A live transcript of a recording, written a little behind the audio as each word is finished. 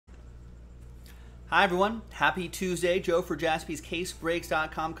Hi everyone, happy Tuesday. Joe for JASPY'S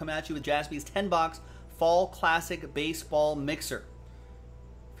coming at you with JASPY'S 10-box Fall Classic Baseball Mixer.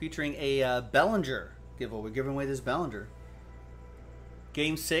 Featuring a Bellinger giveaway. We're giving away this Bellinger.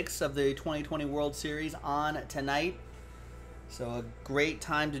 Game 6 of the 2020 World Series on tonight. So a great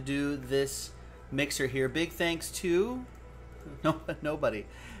time to do this mixer here. Big thanks to... nobody.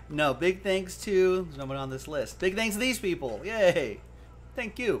 No, big thanks to... There's nobody on this list. Big thanks to these people. Yay.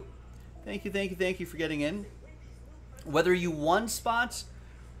 Thank you. Thank you for getting in. Whether you won spots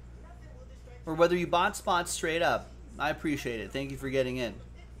or whether you bought spots straight up, I appreciate it. Thank you for getting in.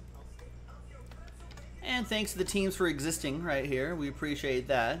 And thanks to the teams for existing right here. We appreciate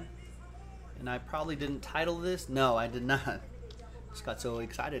that. And I probably didn't title this. No, I did not. Just got so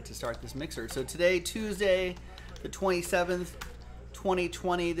excited to start this mixer. So today, Tuesday, the 27th,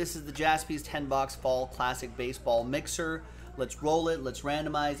 2020, this is the JASPY'S 10-box Fall Classic Baseball Mixer. Let's roll it. Let's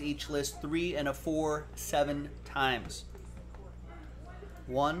randomize each list 3 and a 4, 7 times.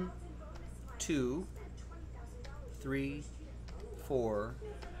 1, 2, 3, 4,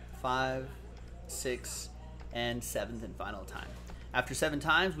 5, 6, and 7th and final time. After 7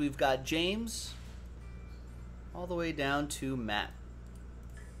 times, we've got James all the way down to Matt.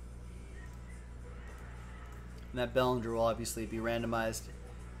 And that Bellinger will obviously be randomized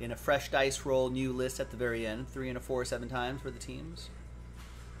in a fresh dice roll, new list at the very end. 3 and a 4, 7 times for the teams.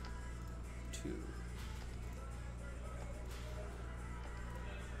 2.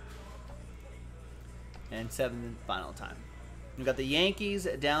 And 7th final time. We've got the Yankees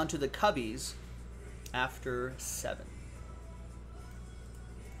down to the Cubbies after 7.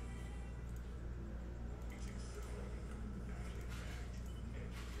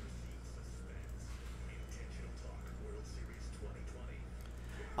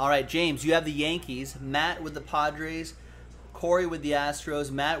 All right, James, you have the Yankees, Matt with the Padres, Corey with the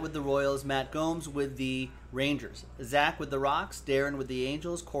Astros, Matt with the Royals, Matt Gomes with the Rangers, Zach with the Rocks, Darren with the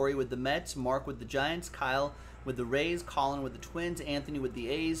Angels, Corey with the Mets, Mark with the Giants, Kyle with the Rays, Colin with the Twins, Anthony with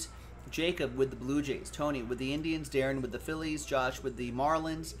the A's, Jacob with the Blue Jays, Tony with the Indians, Darren with the Phillies, Josh with the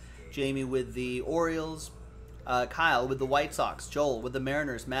Marlins, Jamie with the Orioles, Kyle with the White Sox, Joel with the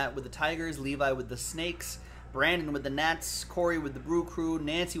Mariners, Matt with the Tigers, Levi with the Snakes, Brandon with the Nats, Corey with the Brew Crew,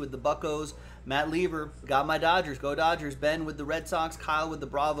 Nancy with the Buccos, Matt Lever, got my Dodgers, go Dodgers, Ben with the Red Sox, Kyle with the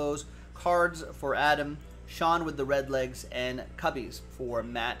Bravos, Cards for Adam, Sean with the Redlegs, and Cubbies for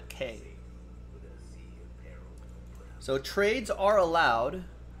Matt K. So trades are allowed.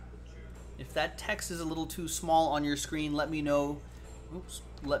 If that text is a little too small on your screen, let me know. Oops,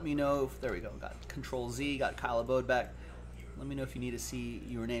 let me know if, there we go, got Control Z, got Kyle Abode back. Let me know if you need to see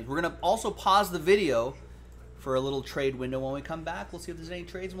your names. We're going to also pause the video for a little trade window. When we come back, we'll see if there's any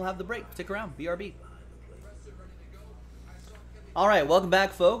trades and we'll have the break. Stick around. BRB. All right, welcome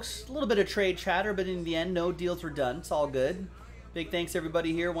back, folks. A little bit of trade chatter, but in the end, no deals were done. It's all good. Big thanks to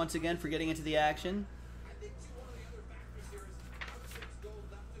everybody here once again for getting into the action.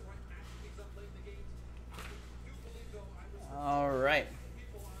 All right.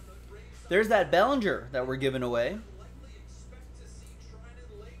 There's that Bellinger that we're giving away.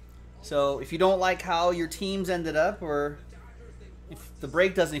 So if you don't like how your teams ended up, or if the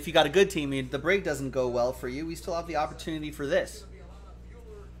break doesn't, if you got a good team, the break doesn't go well for you, we still have the opportunity for this.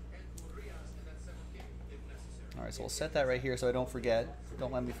 All right, so we'll set that right here so I don't forget.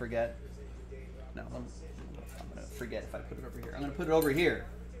 Don't let me forget. No, I'm going to forget if I put it over here. I'm going to put it over here.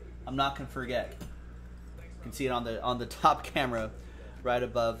 I'm not going to forget. You can see it on the top camera right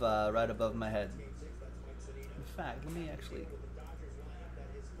above my head. In fact, let me actually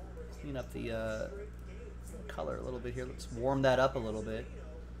clean up the color a little bit here. Let's warm that up a little bit.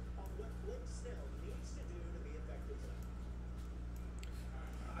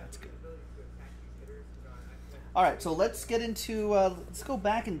 That's good. All right, so let's get into, let's go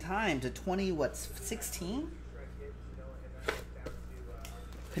back in time to 16?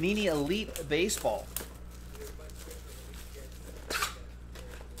 Panini Elite Baseball.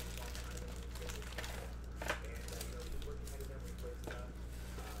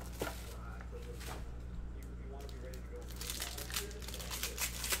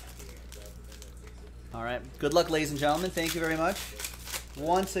 All right. Good luck, ladies and gentlemen. Thank you very much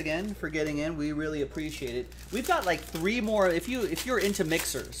once again for getting in. We really appreciate it. We've got like 3 more. If you're into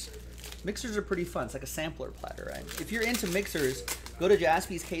mixers, mixers are pretty fun. It's like a sampler platter, right? If you're into mixers, go to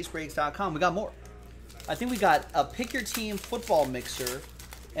JASPY'sCaseBreaks.com. We got more. I think we got a pick your team football mixer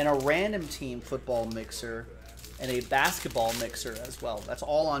and a random team football mixer and a basketball mixer as well. That's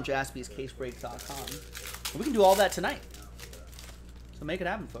all on JASPY'sCaseBreaks.com. And we can do all that tonight. So make it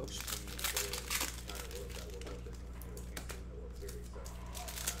happen, folks.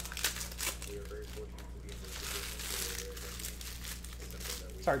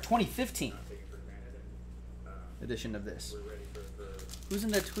 Sorry, 2015 edition of this. Who's in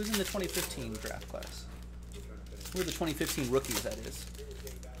the 2015 draft class? Who are the 2015 rookies, that is?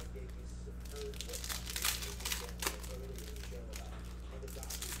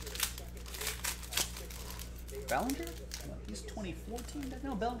 Bellinger? No, he's 2014?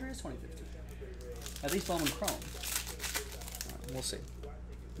 No, Bellinger is 2015. At least Bowman Chrome. Right, we'll see.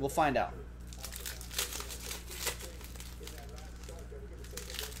 We'll find out.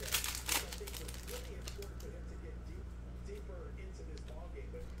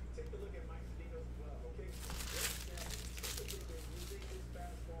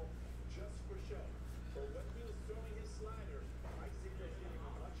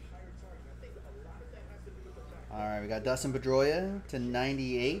 All right, we got Dustin Pedroia to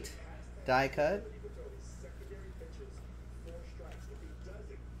 98, die cut.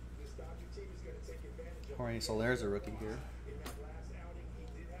 Jorge Soler's a rookie here.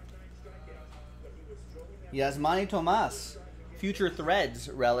 Yasmani Tomas, Future Threads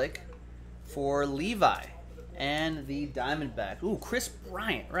relic for Levi and the Diamondback. Ooh, Chris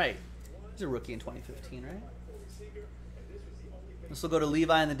Bryant, right. He's a rookie in 2015, right? This will go to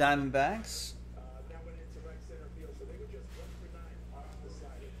Levi and the Diamondbacks.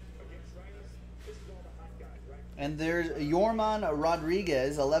 And there's Yorman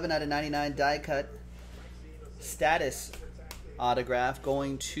Rodriguez, 11 out of 99 die cut status autograph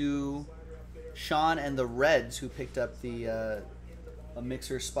going to Sean and the Reds, who picked up the a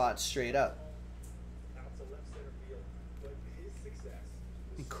mixer spot straight up.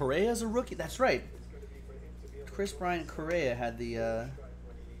 And Correa's a rookie. That's right. Chris Bryant Correa had the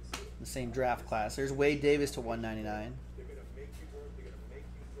same draft class. There's Wade Davis to 199.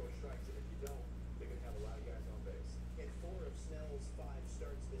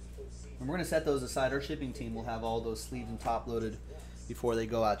 And we're going to set those aside. Our shipping team will have all those sleeves and top loaded before they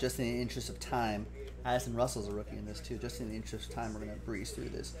go out, just in the interest of time. Addison Russell's a rookie in this too. Just in the interest of time, we're going to breeze through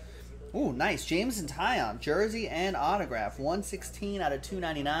this. Ooh, nice. James and Tyon, jersey and autograph. 116 out of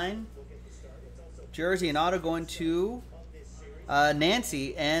 299. Jersey and auto going to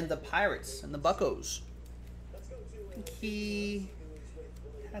Nancy and the Pirates and the Buccos. I think he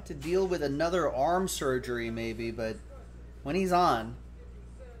had to deal with another arm surgery maybe, but when he's on,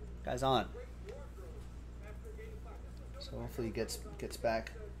 guy's on. So hopefully he gets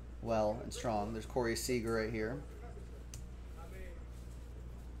back well and strong. There's Corey Seager right here.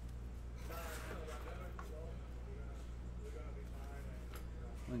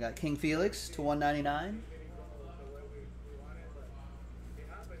 We got King Felix to 199.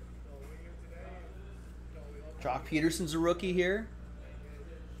 Jock Peterson's a rookie here.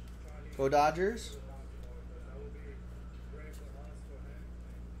 Go Dodgers.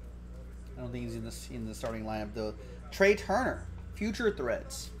 I don't think he's in the starting lineup though. Trey Turner, Future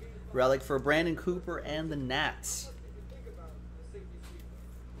Threads, relic for Brandon Cooper and the Nats.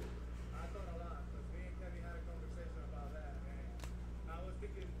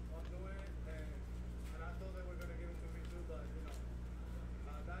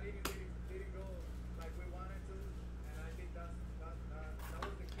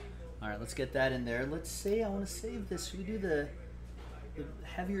 All right, let's get that in there. Let's see. I want to save this. Should we do the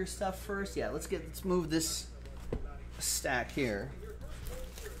heavier stuff first? Yeah, let's move this stack here.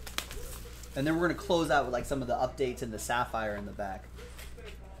 And then we're going to close out with like some of the updates and the Sapphire in the back,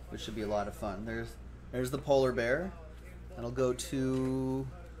 which should be a lot of fun. There's the Polar Bear. That'll go to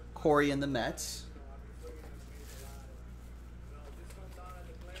Corey and the Mets.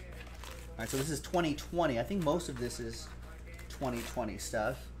 All right, so this is 2020. I think most of this is 2020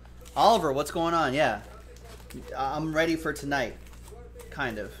 stuff. Oliver, what's going on? Yeah, I'm ready for tonight,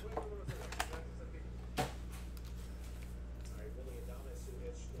 kind of.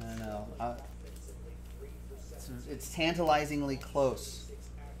 I know. It's tantalizingly close.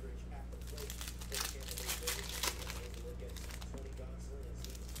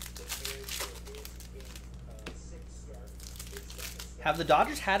 Have the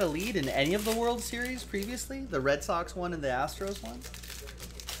Dodgers had a lead in any of the World Series previously? The Red Sox one and the Astros one?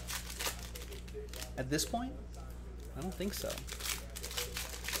 At this point? I don't think so.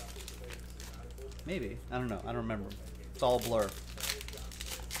 Maybe. I don't know. I don't remember. It's all a blur.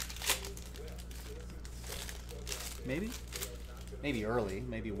 Maybe? Maybe early.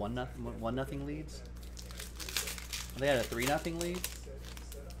 Maybe 1-0 leads. They had a 3-0 lead.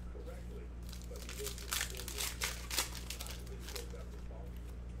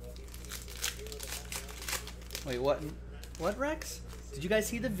 Wait, what? What, Rex? Did you guys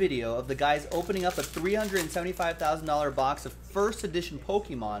see the video of the guys opening up a $375,000 box of first edition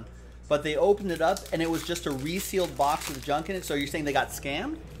Pokemon but they opened it up and it was just a resealed box with junk in it. So you're saying they got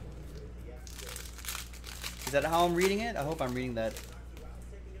scammed? Is that how I'm reading it? I hope I'm reading that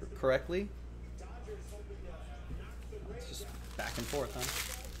correctly. It's just back and forth, huh?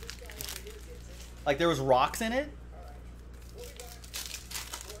 Like there was rocks in it?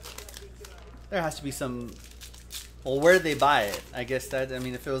 There has to be some... Well, where did they buy it? I guess that, I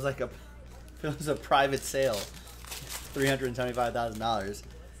mean, if it was like a private sale, $375,000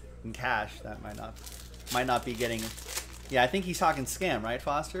 in cash, that might not be getting... Yeah, I think he's talking scam, right,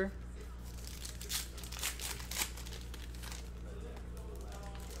 Foster?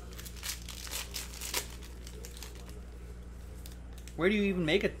 Where do you even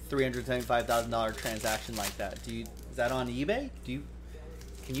make a $375,000 transaction like that? Is that on eBay?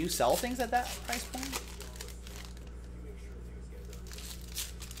 Can you sell things at that price point?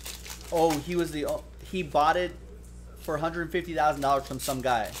 Oh, he bought it for $150,000 from some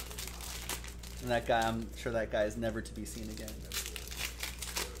guy. And that guy, I'm sure that guy is never to be seen again.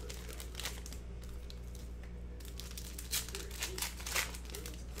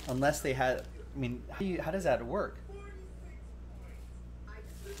 Unless they had, I mean, how does that work?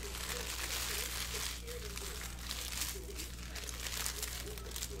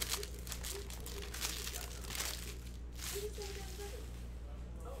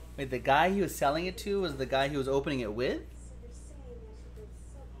 Wait, the guy he was selling it to was the guy he was opening it with?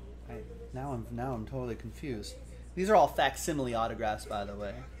 Now I'm totally confused. These are all facsimile autographs, by the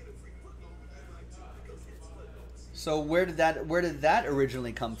way. So where did that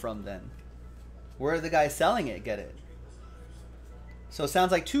originally come from then? Where did the guy selling it get it? So it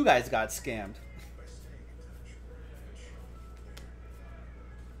sounds like two guys got scammed.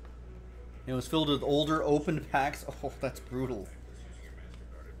 It was filled with older opened packs. Oh, that's brutal.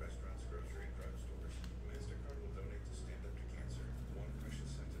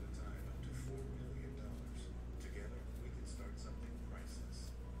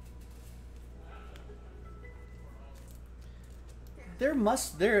 I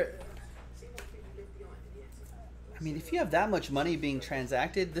mean, if you have that much money being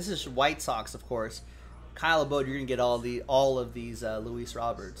transacted, this is White Sox, of course. Kyle Abode, you're gonna get all of these Luis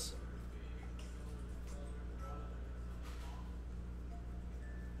Roberts.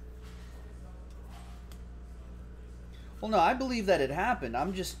 Well, no, I believe that it happened.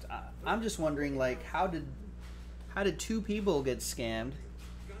 I'm just wondering, like, how did two people get scammed?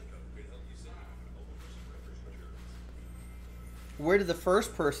 Where did the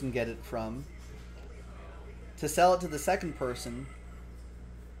first person get it from to sell it to the second person?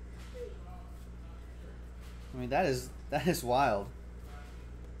 I mean, that is wild.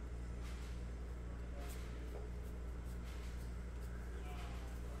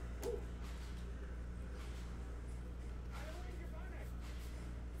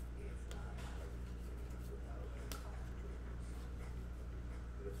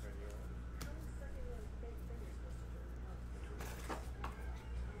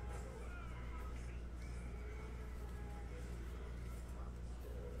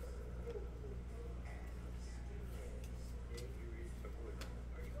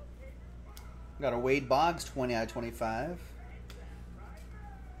 Got a Wade Boggs 20/25.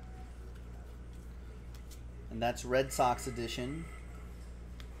 And that's Red Sox edition.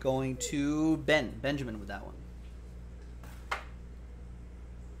 Going to Benjamin with that one.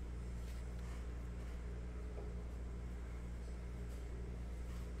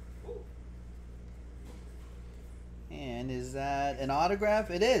 And is that an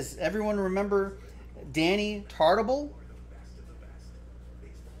autograph? It is. Everyone remember Danny Tartable?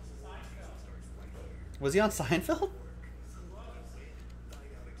 Was he on Seinfeld?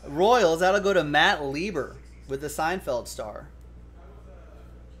 Royals, that'll go to Matt Lieber with the Seinfeld star.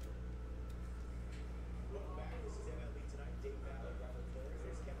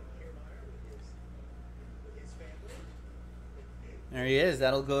 There he is.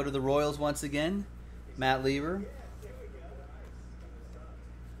 That'll go to the Royals once again. Matt Lieber.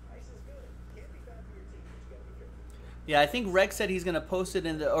 Yeah, I think Rex said he's going to post it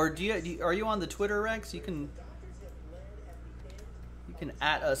in the... Or are you on the Twitter, Rex? You can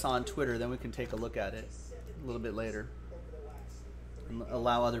at us on Twitter, then we can take a look at it a little bit later. And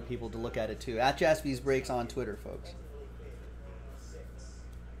allow other people to look at it too. At JASPY'S Breaks on Twitter, folks.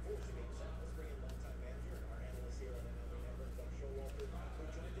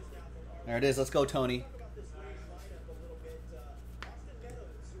 There it is. Let's go, Tony.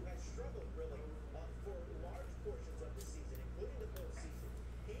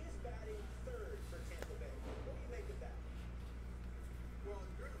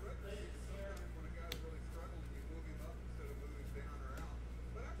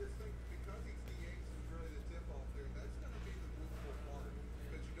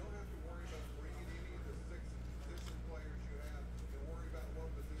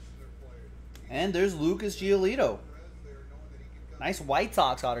 And there's Lucas Giolito. Nice White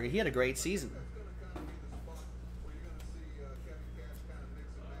Sox autograph. He had a great season.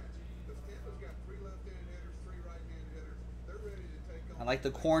 I like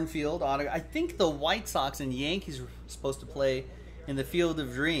the cornfield autograph. I think the White Sox and Yankees were supposed to play in the Field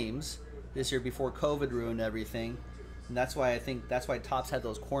of Dreams this year before COVID ruined everything. And that's why I think that's why Topps had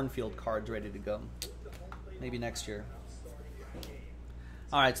those cornfield cards ready to go. Maybe next year.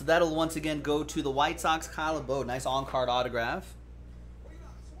 All right, so that'll once again go to the White Sox. Kyle Abode, nice on-card autograph.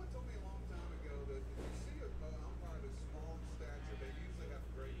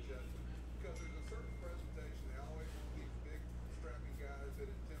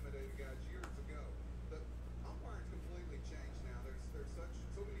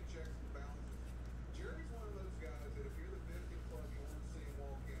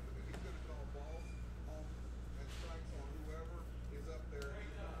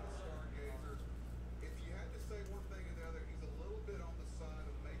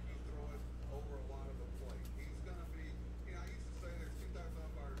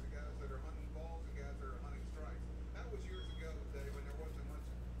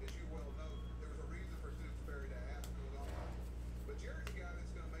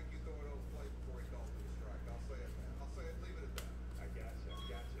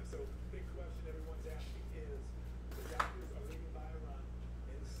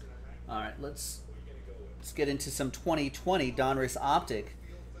 All right, let's get into some 2020 Donruss Optic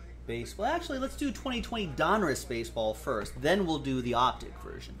baseball. Actually, let's do 2020 Donruss baseball first. Then we'll do the Optic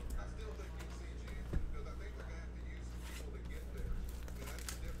version.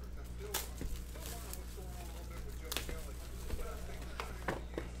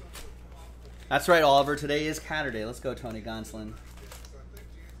 That's right, Oliver. Today is Catter Day. Let's go, Tony Gonsolin.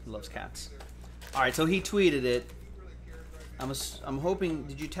 He loves cats. All right, so he tweeted it. I'm hoping,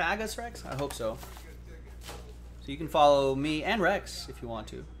 did you tag us, Rex? I hope so. So you can follow me and Rex if you want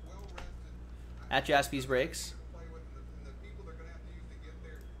to. At JASPY'S Breaks.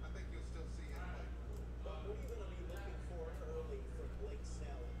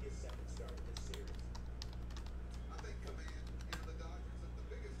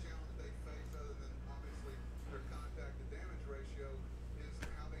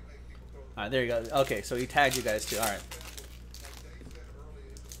 All right, there you go. Okay, so he tagged you guys too. All right.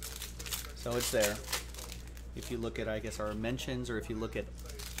 So it's there. If you look at, I guess, our mentions, or if you look at...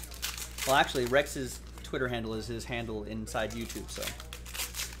 Well, actually, Rex's Twitter handle is his handle inside YouTube, so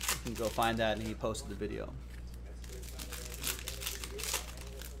you can go find that, and he posted the video.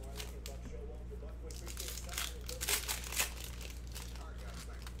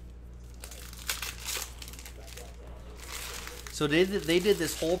 So they did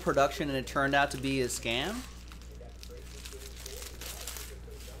this whole production, and it turned out to be a scam?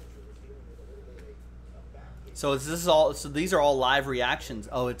 So these are all live reactions.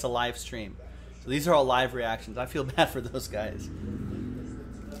 Oh, it's a live stream. So these are all live reactions. I feel bad for those guys.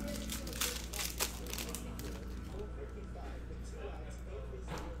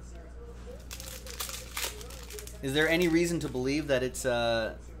 Is there any reason to believe that it's is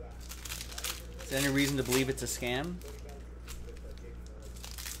there any reason to believe it's a scam?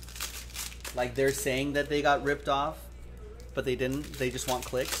 Like they're saying that they got ripped off, but they didn't. They just want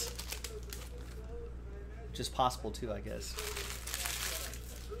clicks. Which is possible too, I guess.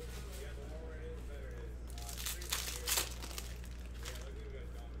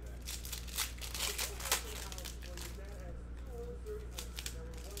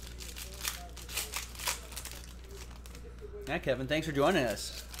 Yeah, Kevin, thanks for joining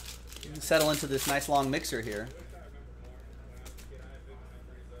us. You can settle into this nice long mixer here.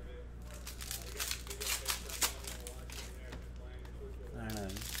 I don't know.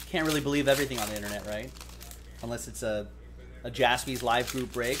 Can't really believe everything on the internet, right? Unless it's a JASPY'S live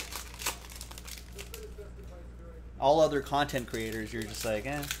group break. All other content creators, you're just like,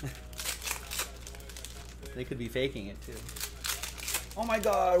 eh. They could be faking it too. Oh my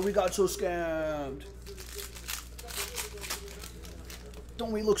god, we got so scammed.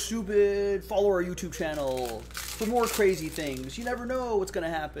 Don't we look stupid? Follow our YouTube channel for more crazy things. You never know what's gonna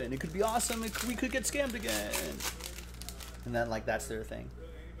happen. It could be awesome. We could get scammed again. And then, like, that's their thing.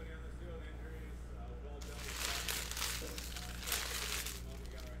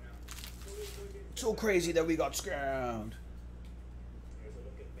 So crazy that we got scammed.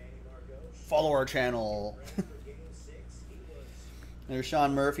 Follow our channel. There's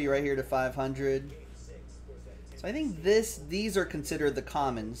Sean Murphy right here to 500. So I think these are considered the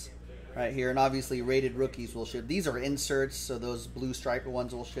commons right here, and obviously rated rookies will ship. These are inserts, so those blue striker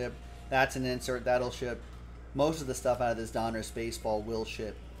ones will ship. That's an insert, that'll ship. Most of the stuff out of this Donruss baseball will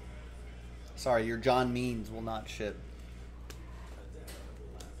ship. Sorry, your John Means will not ship.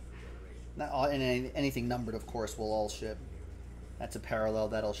 And anything numbered, of course, will all ship. That's a parallel,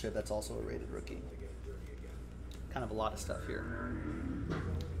 that'll ship. That's also a rated rookie. Kind of a lot of stuff here.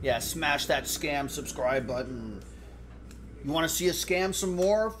 Yeah, smash that scam subscribe button. You want to see us scam some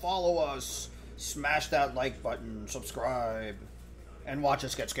more? Follow us. Smash that like button, subscribe, and watch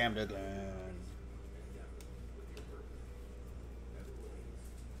us get scammed again.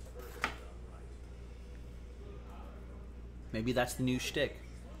 Maybe that's the new shtick.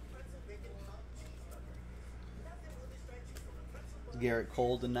 Garrett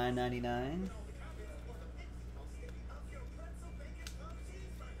Cole to $9.99.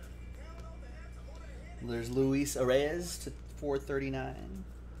 There's Luis Arraez to $4.39.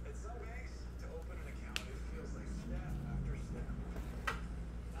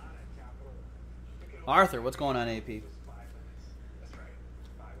 Arthur, what's going on, AP?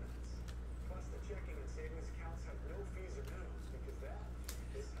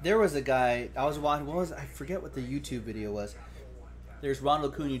 There was a guy I was watching. I forget what the YouTube video was. There's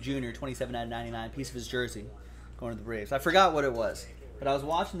Ronald Acuna Jr. 27/99, piece of his jersey, going to the Braves. I forgot what it was, but I was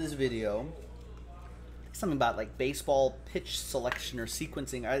watching this video. Something about like baseball pitch selection or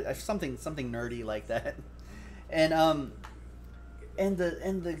sequencing, something nerdy like that. And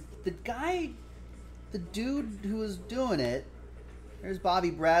the guy, the dude who was doing it, there's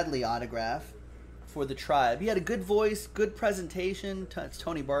Bobby Bradley autograph for the Tribe. He had a good voice, good presentation. It's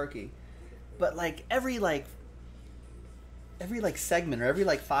Tony Barkey, but like every segment or every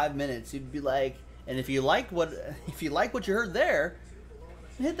 5 minutes, you'd be like, and if you like what you heard there,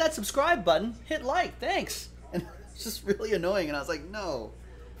 hit that subscribe button, hit like, thanks. And it's just really annoying. And I was like, no,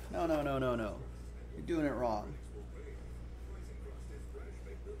 you're doing it wrong.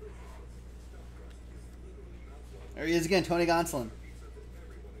 There he is again, Tony Gonsolin.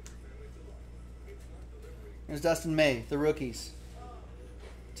 There's Dustin May, the rookies,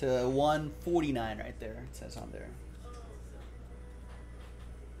 to 149 right there. It says on there.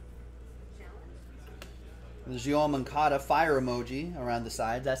 There's Yoel Moncada fire emoji around the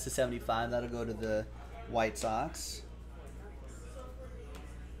side. That's the 75. That'll go to the White Sox.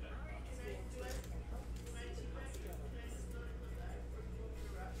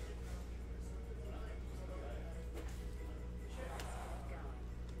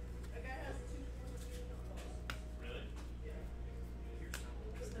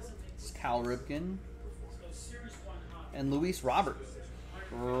 It's Cal Ripken and Luis Robert,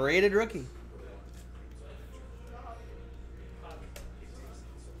 rated rookie.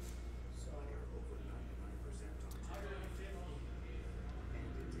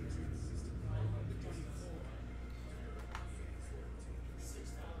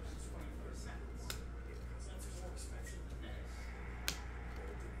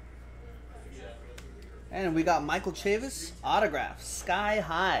 And we got Michael Chavis autograph, Sky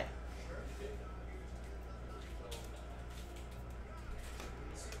High.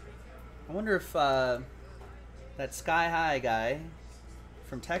 I wonder if that Sky High guy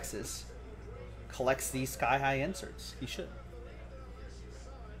from Texas collects these Sky High inserts. He should.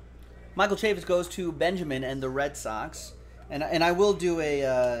 Michael Chavis goes to Benjamin and the Red Sox, and I will do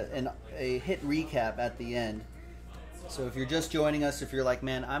a hit recap at the end. So if you're just joining us, if you're like,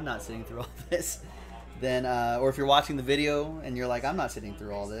 man, I'm not sitting through all this, then or if you're watching the video and you're like, I'm not sitting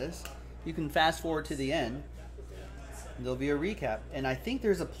through all this, you can fast forward to the end. There'll be a recap. And I think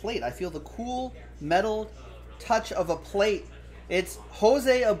there's a plate. I feel the cool metal touch of a plate. It's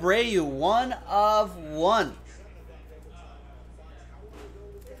Jose Abreu, 1 of 1.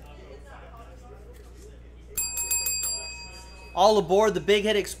 All aboard the Big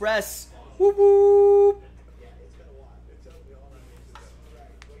Hit Express. Whoop whoop.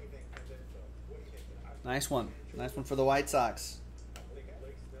 Nice one. Nice one for the White Sox.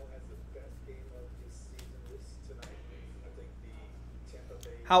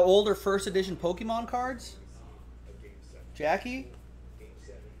 How old are first edition Pokemon cards? Jackie?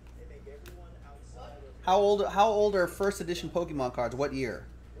 How old are first edition Pokemon cards? What year?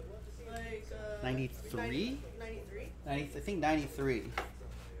 Like 93? 93? I think 93.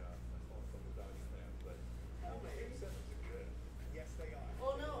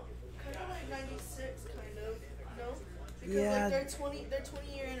 Oh no, kind of like 96, kind of. No, because Yeah. like their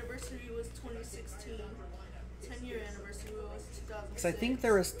 20-year anniversary was 2016. 10-year anniversary was 2006. Because I think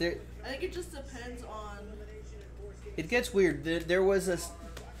I think it just depends on. it gets weird. There was a...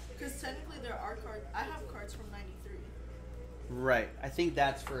 Because technically there are cards. I have cards from 93. Right. I think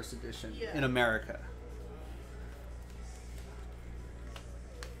that's first edition Yeah. in America.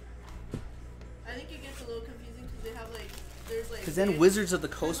 I think it gets a little confusing because they have like there's like Because then Wizards of the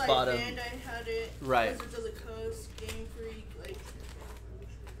Coast like bottom. Bandai had it. Right. Wizards of the Coast, Game Freak, like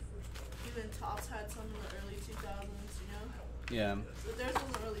even Topps had some in the early 2000s. You know. Yeah. But theirs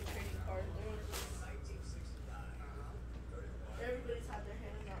wasn't really trading cards. Everybody's had their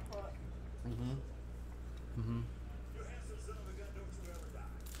hand in that pot.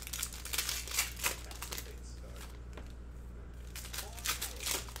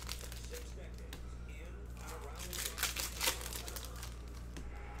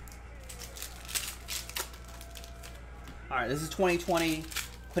 All right, this is 2020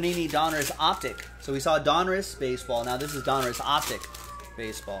 Panini Donruss Optic. So we saw Donruss baseball. Now this is Donruss Optic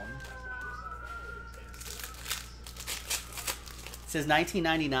baseball. It says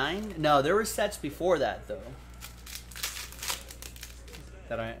 1999. No, there were sets before that though.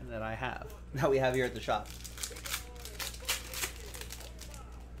 That I have. That we have here at the shop.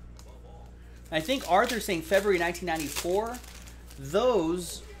 I think Arthur's saying February 1994.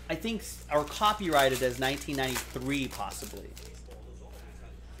 Those, I think, are copyrighted as 1993, possibly.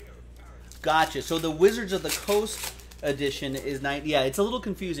 Gotcha. So the Wizards of the Coast edition is yeah, it's a little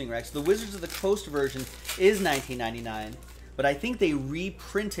confusing, Rex. The Wizards of the Coast version is 1999, but I think they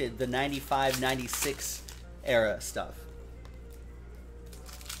reprinted the 95, 96 era stuff.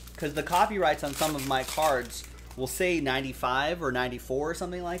 Because the copyrights on some of my cards will say 95 or 94 or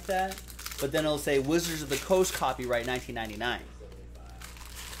something like that, but then it'll say Wizards of the Coast copyright 1999.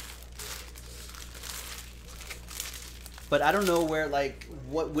 But I don't know where, like,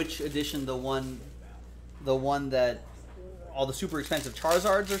 which edition the one that all the super expensive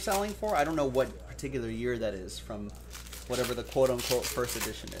Charizards are selling for. I don't know what particular year that is from whatever the quote unquote first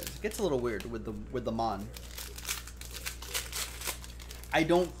edition is. It gets a little weird with the Mon. I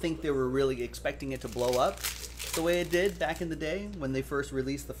don't think they were really expecting it to blow up the way it did back in the day when they first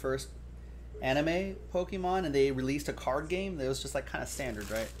released the first anime Pokemon and they released a card game. It was just like kind of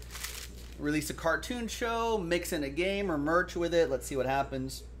standard, right? Release a cartoon show, mix in a game or merch with it. Let's see what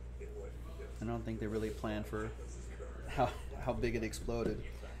happens. I don't think they really planned for how big it exploded.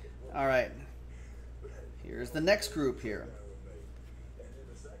 All right. Here's the next group here.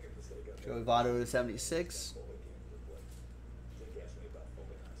 Joey Votto to 76.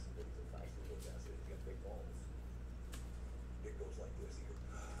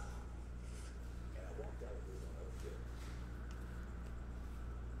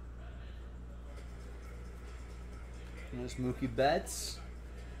 There's Mookie Betts.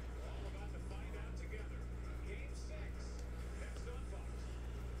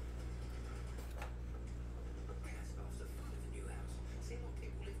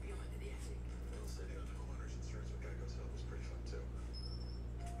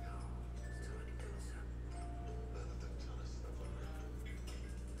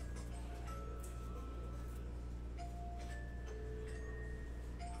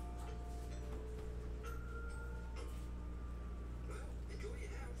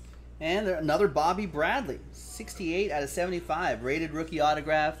 And another Bobby Bradley, 68 out of 75, rated rookie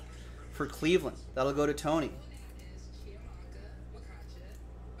autograph for Cleveland. That'll go to Tony.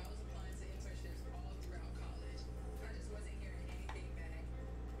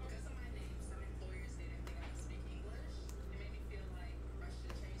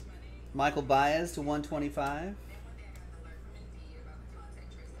 Michael Baez to 125.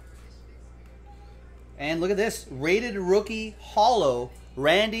 And look at this, rated rookie holo,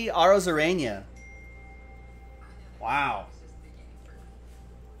 Randy Arozarena. Wow.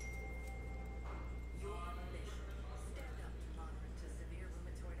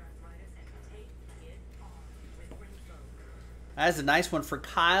 That's a nice one for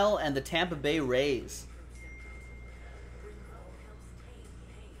Kyle and the Tampa Bay Rays.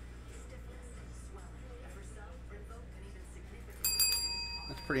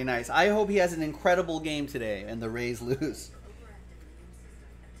 That's pretty nice. I hope he has an incredible game today and the Rays lose.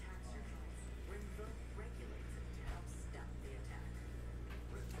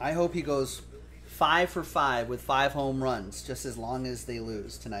 I hope he goes 5 for 5 with 5 home runs, just as long as they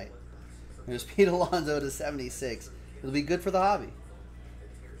lose tonight. There's Pete Alonso to 76. It'll be good for the hobby.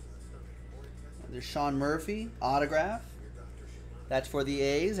 There's Sean Murphy, autograph. That's for the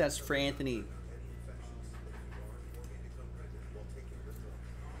A's. That's for Anthony.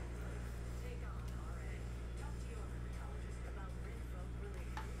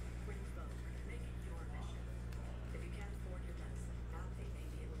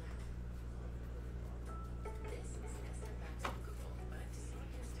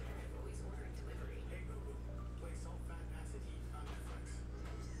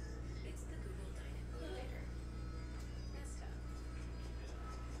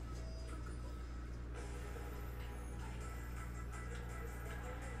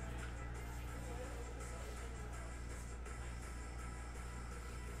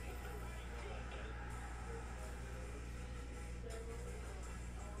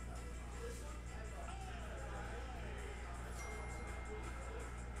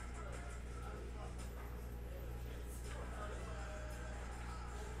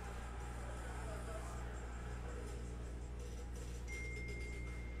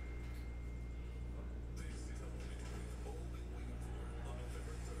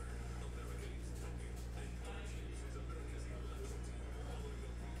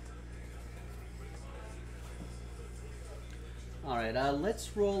 All right,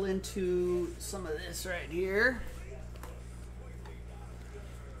 let's roll into some of this right here.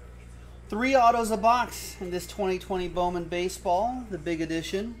 3 autos a box in this 2020 Bowman Baseball, the big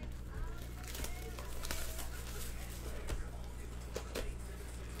edition.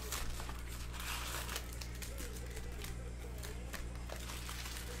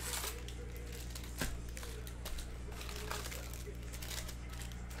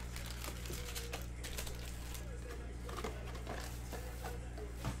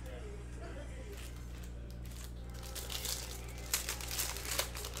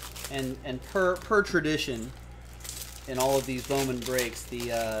 And per tradition, in all of these Bowman breaks,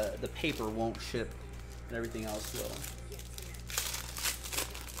 the paper won't ship, and everything else will.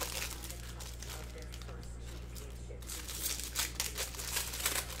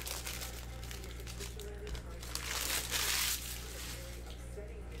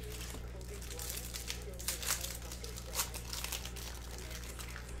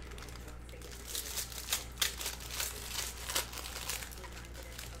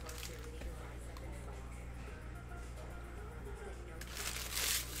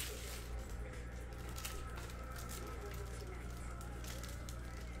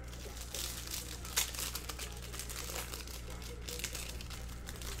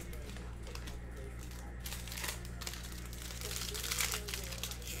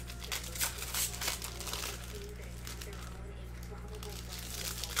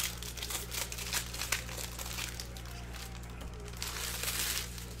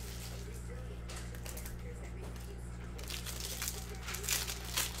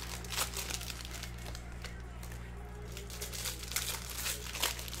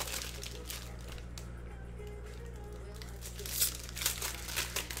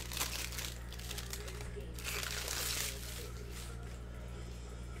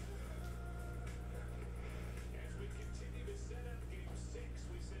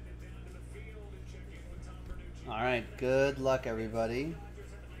 All right, good luck, everybody.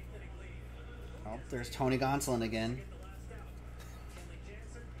 Oh, there's Tony Gonsolin again.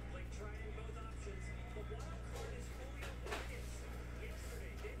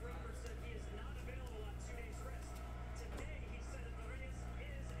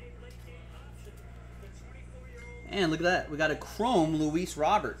 And look at that. We got a chrome Luis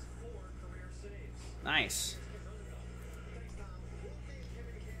Robert. Nice.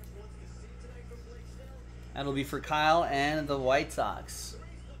 That'll be for Kyle and the White Sox.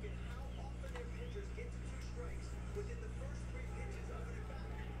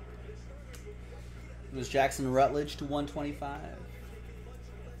 It was Jackson Rutledge to 125.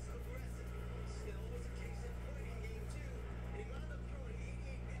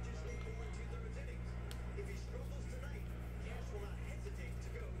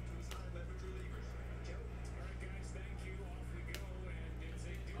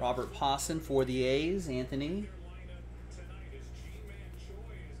 Robert Posson for the A's, Anthony.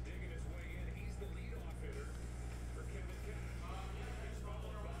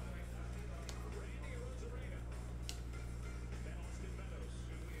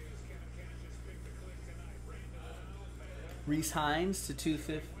 Reese Hines to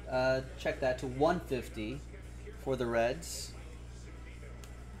 250. Check that to 150 for the Reds.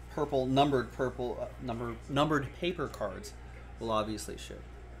 Numbered paper cards will obviously ship.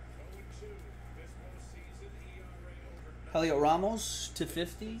 Elliot Ramos to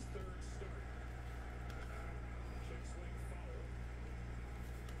 50.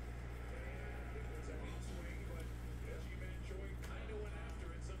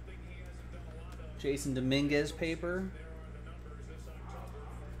 Jason Dominguez paper.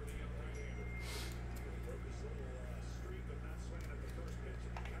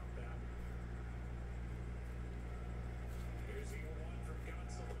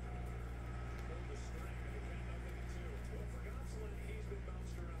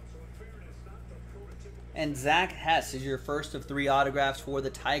 And Zach Hess is your first of 3 autographs for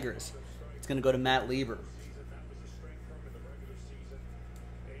the Tigers. It's going to go to Matt Lieber.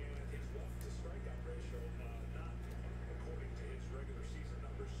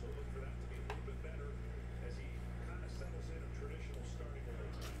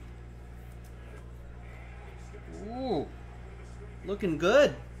 Ooh, looking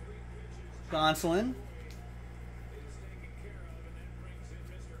good, Gonsolin.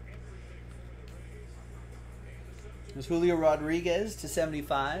 There's Julio Rodriguez to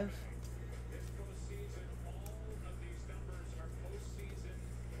 75.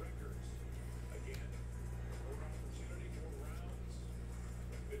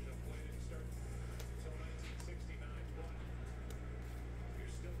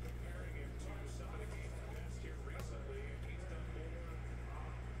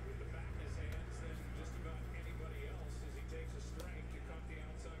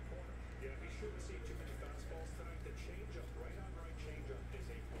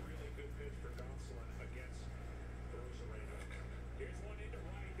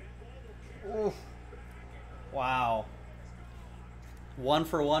 Oh, wow.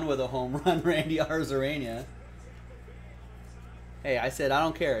 1-for-1 with a home run, Randy Arozarena. Hey, I said I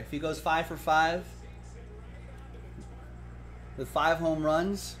don't care. If he goes 5-for-5 with 5 home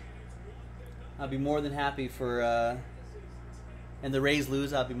runs, I'll be more than happy for, and the Rays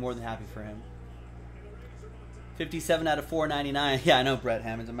lose, I'll be more than happy for him. 57 out of 499. Yeah, I know, Brett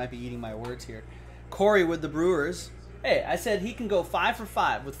Hammonds. I might be eating my words here. Corey with the Brewers. Hey, I said he can go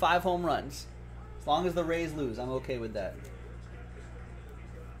 5-for-5 with 5 home runs. As long as the Rays lose, I'm okay with that.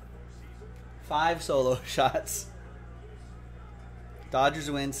 5 solo shots.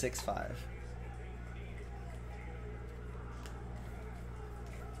 Dodgers win 6-5.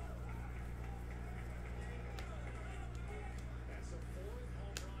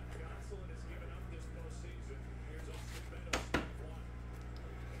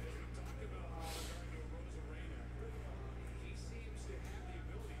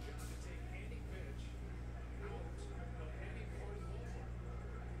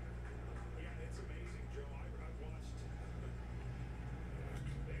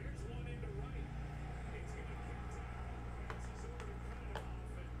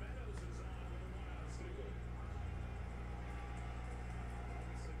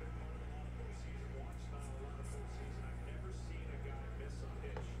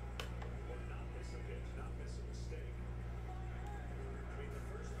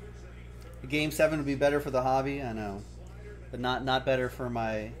 Game 7 would be better for the hobby, I know, but not better for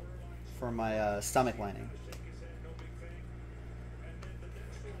my stomach lining.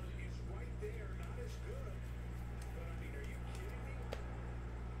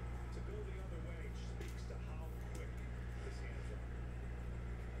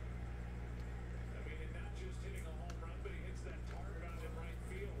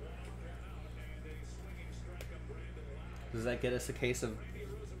 Does that get us a case of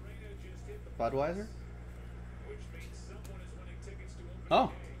Budweiser?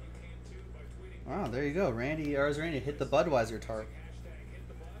 Oh. Wow, there you go. Randy Arozarena hit the Budweiser tarp.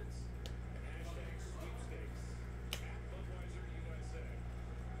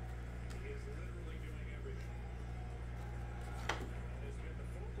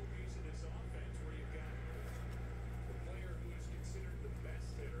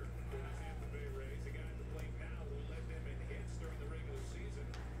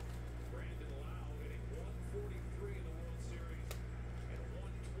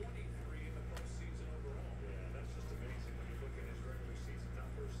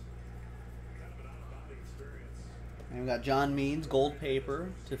 And we got John Means, gold paper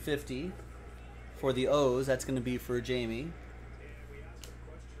to 50 for the O's. That's going to be for Jamie.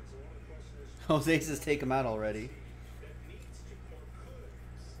 Jose says take him out already.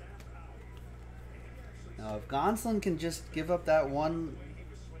 Now, if Gonsolin can just give up that one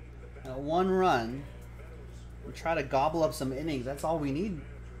run and try to gobble up some innings, that's all we need.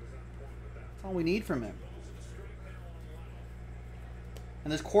 That's all we need from him.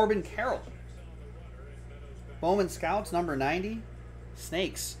 And there's Corbin Carroll. Bowman Scouts, number 90.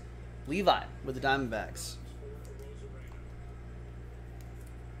 Snakes. Levi with the Diamondbacks.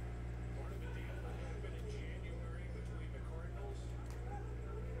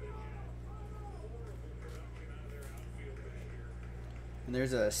 And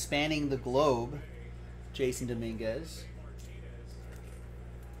there's a spanning the globe, Jason Dominguez.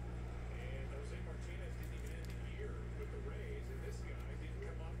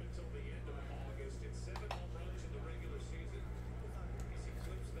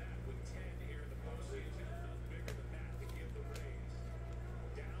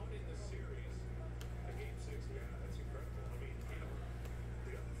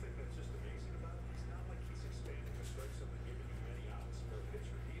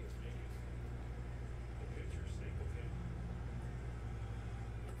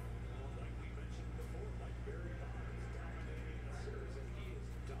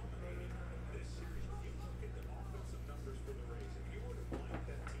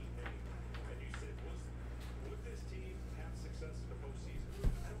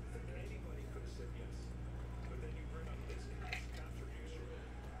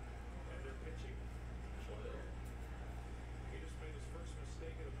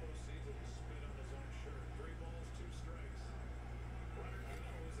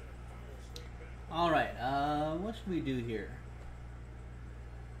 All right, what should we do here?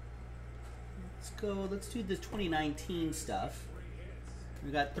 Let's do the 2019 stuff.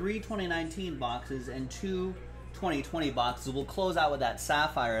 We got 3 2019 boxes and 2 2020 boxes. We'll close out with that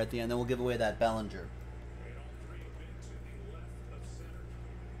Sapphire at the end, then we'll give away that Bellinger.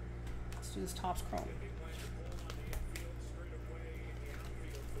 Let's do this Topps Chrome.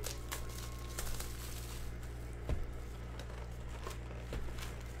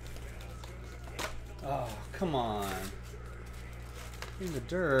 come on. In the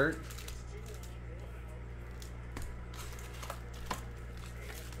dirt.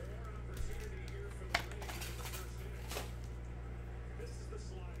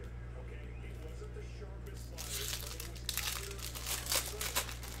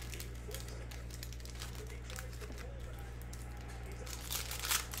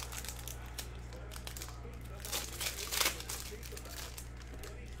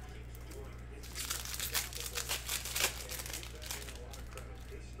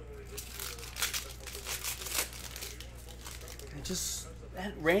 Just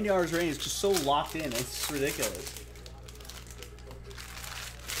that Randy R's range is just so locked in. It's just ridiculous.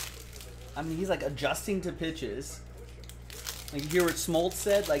 I mean, he's like adjusting to pitches. Like you hear what Smoltz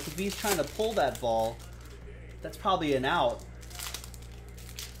said. Like if he's trying to pull that ball, that's probably an out.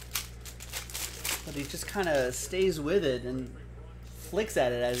 But he just kind of stays with it and flicks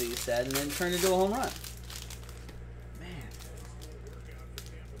at it, as he said, and then turns into a home run.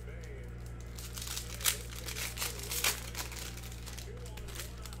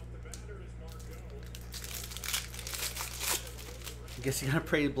 I guess you gotta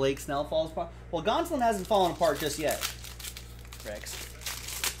pray Blake Snell falls apart. Well, Gonsolin hasn't fallen apart just yet, Rex.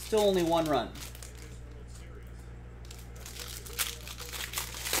 Still only 1 run.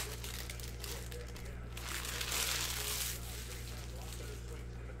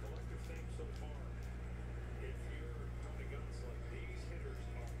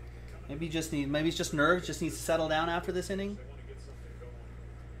 Maybe he's just nerves. Just needs to settle down after this inning.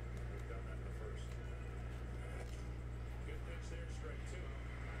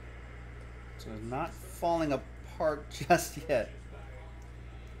 So not falling apart just yet.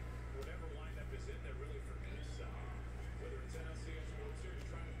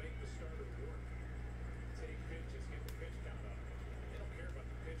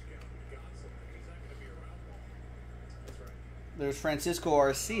 There's Francisco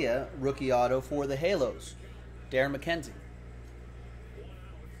Arcia, rookie auto for the Halos. Darren McKenzie.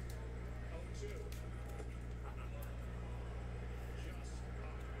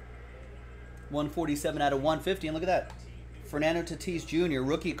 147 out of 150, and look at that. Fernando Tatis Jr.,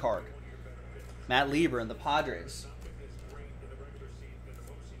 rookie card. Matt Lieber and the Padres.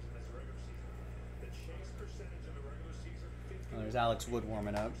 Oh, there's Alex Wood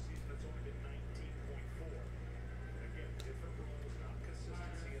warming up.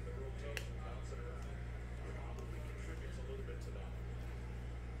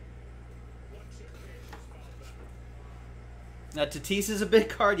 Now Tatis is a big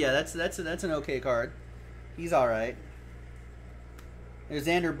card. Yeah, that's an okay card. He's all right. There's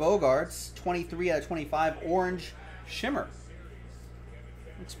Xander Bogaerts, 23 out of 25, orange shimmer.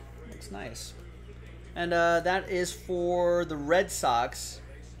 Looks nice. And that is for the Red Sox.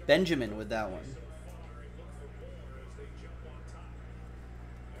 Benjamin with that one.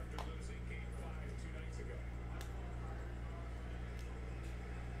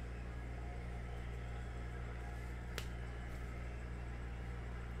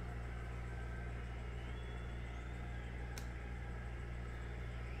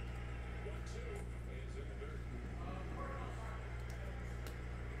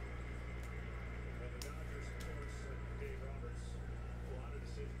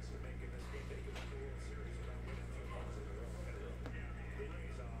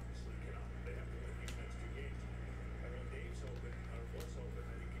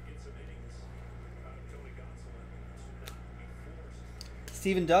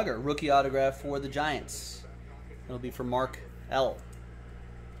 Steven Duggar, rookie autograph for the Giants. It'll be for Mark L.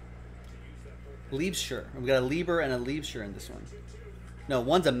 Liebscher. We got a Lieber and a Liebscher in this one. No,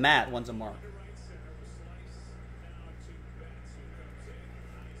 one's a Matt, one's a Mark.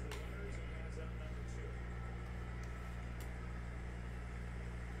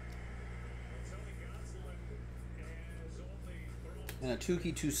 And a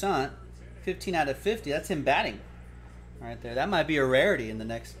Tuki Toussaint, 15 out of 50. That's him batting. Right there. That might be a rarity in the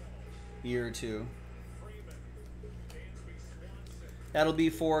next year or two. That'll be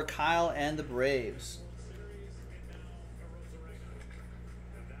for Kyle and the Braves.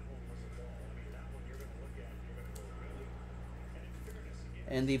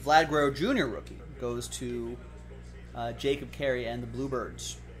 And the Vlad Guerrero Jr. rookie goes to Jacob Carey and the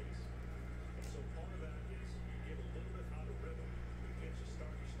Bluebirds.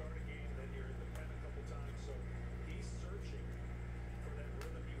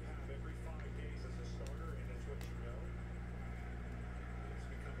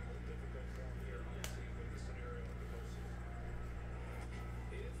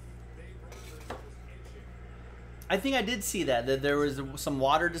 I think I did see that there was some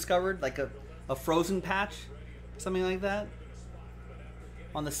water discovered, like a a frozen patch, something like that,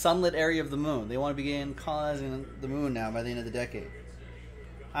 on the sunlit area of the moon. They want to begin colonizing the moon now by the end of the decade.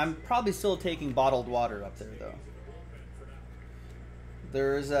 I'm probably still taking bottled water up there, though.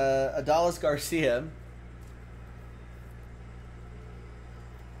 There's Adalis Garcia.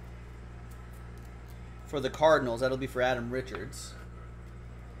 For the Cardinals, that'll be for Adam Richards.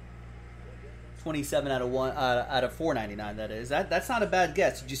 27 out of 499. That is. That's not a bad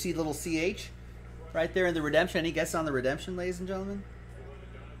guess. Did you see little CH right there in the redemption? Any guesses on the redemption, ladies and gentlemen?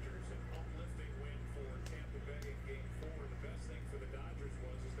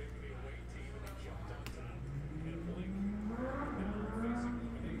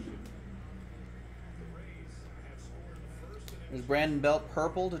 There's Brandon Belt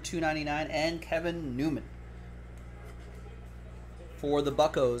purple to 299 and Kevin Newman. For the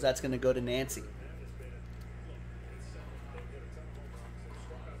Buccos, that's going to go to Nancy.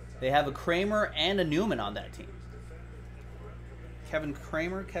 They have a Kramer and a Newman on that team. Kevin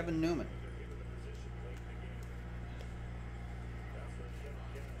Kramer, Kevin Newman.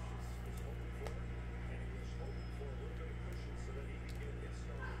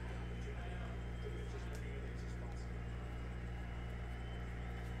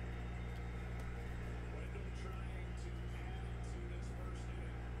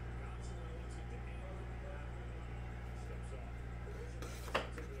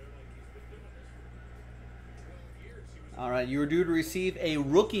 All right, you were due to receive a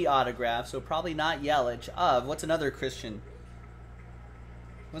rookie autograph, so probably not Yelich, of, what's another Christian?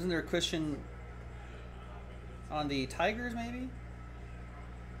 Wasn't there a Christian on the Tigers, maybe?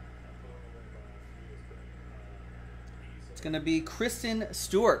 It's going to be Kristen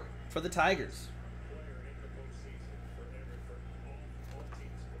Stewart for the Tigers.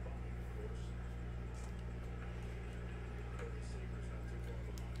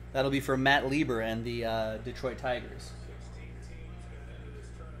 That'll be for Matt Lieber and the Detroit Tigers.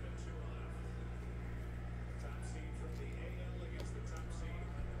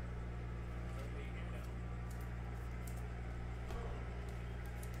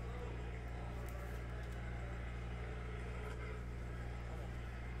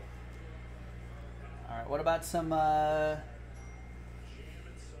 All right, what about some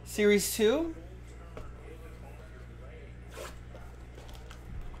Series 2?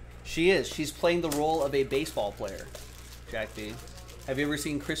 She is. She's playing the role of a baseball player, Jack B. Have you ever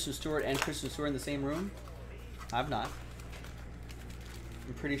seen Kristen Stewart and Kristen Stewart in the same room? I've not.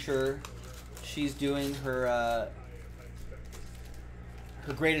 I'm pretty sure she's doing her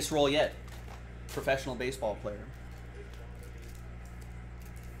her greatest role yet, professional baseball player.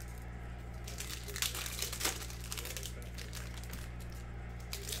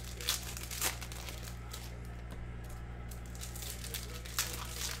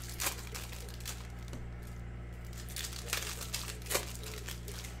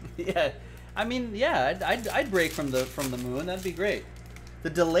 Yeah, I mean, yeah, I'd break from the moon. That'd be great. The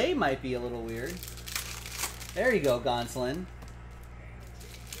delay might be a little weird. There you go, Gonsolin.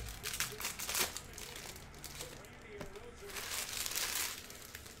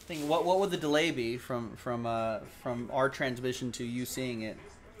 Think what would the delay be from our transmission to you seeing it?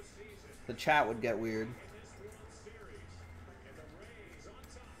 The chat would get weird.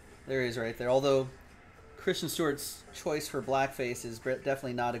 There he is right there. Although Kristen Stewart's choice for blackface is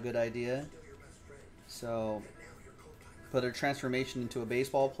definitely not a good idea. So, but her transformation into a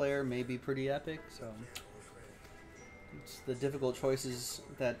baseball player may be pretty epic. So, it's the difficult choices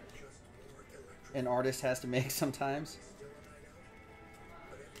that an artist has to make sometimes.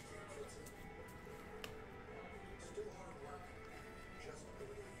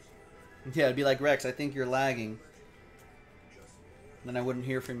 Yeah, it'd be like, Rex, I think you're lagging. Then I wouldn't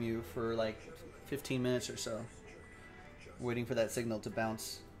hear from you for like 15 minutes or so, waiting for that signal to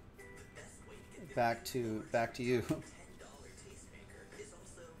bounce back to you.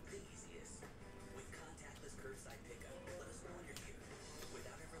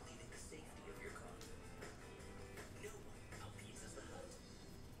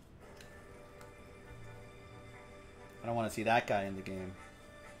 I don't want to see that guy in the game.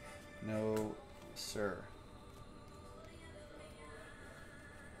 No, sir.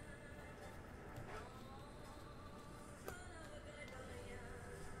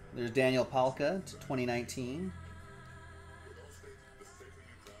 There's Daniel Palka to 2019.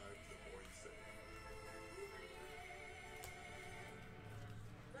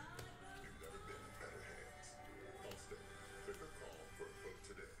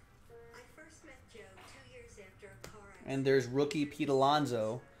 And there's rookie Pete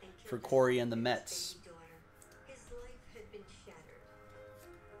Alonso for Corey and the Mets. His life had been shattered,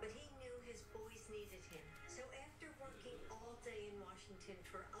 but he knew his boy Washington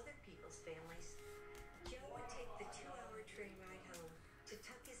for other people's families, Joe would take the 2-hour train ride home to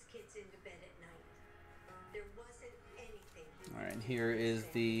tuck his kids into bed at night. There wasn't anything. All right, and here is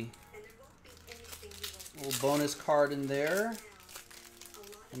the And there won't be anything you won't little bonus card in there.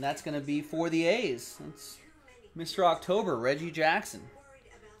 And that's going to be for the A's. That's Mr. October, Reggie Jackson.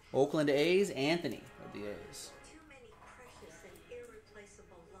 Oakland A's, Anthony of the A's. too many precious and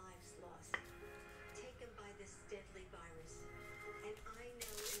irreplaceable lives lost, taken by this deadly virus. And I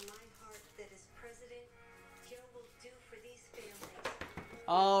know in my heart that as president, Joe will do for these families.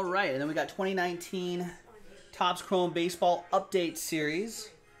 All right, and then we got 2019 Topps Chrome Baseball Update Series.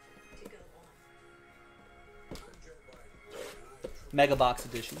 To go on. Mega Box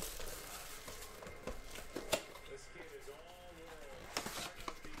Edition.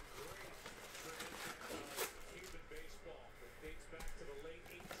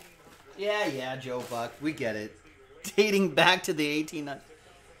 Yeah, Joe Buck. We get it. Dating back to the 1800s.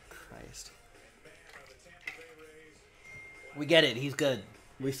 Christ. We get it. He's good.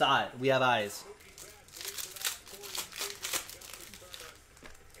 We saw it. We have eyes.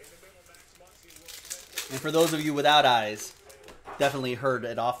 And for those of you without eyes, definitely heard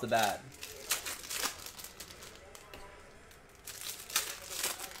it off the bat.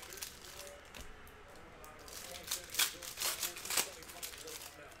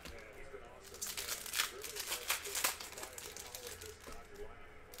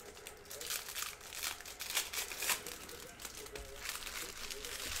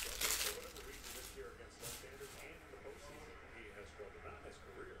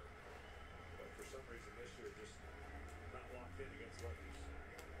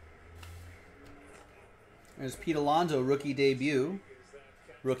 There's Pete Alonso, rookie debut.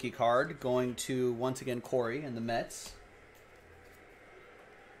 Rookie card going to, once again, Corey and the Mets.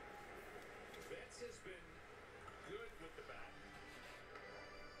 Betts has been good with the bat.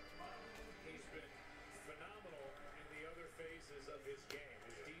 He's been phenomenal in the other phases of his game.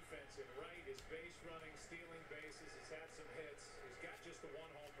 His defense in right, his base running, stealing bases. He's had some hits. He's got just the 1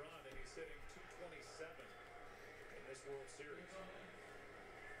 home run, and he's hitting .227 in this World Series.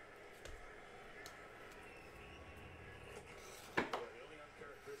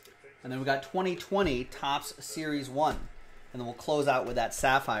 And then we got 2020 Topps Series 1. And then we'll close out with that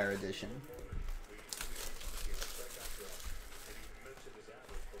Sapphire Edition.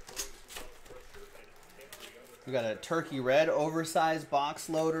 We got a turkey red oversized box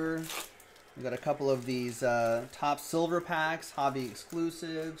loader. We got a couple of these Topps Silver packs, hobby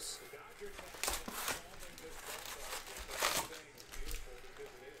exclusives.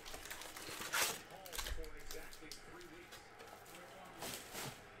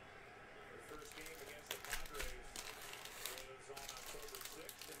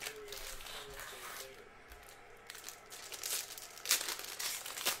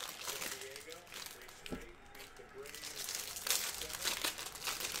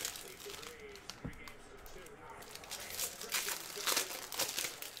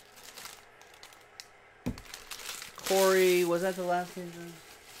 Corey, was that the last page?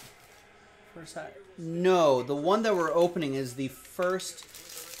 First side? No, the one that we're opening is the first.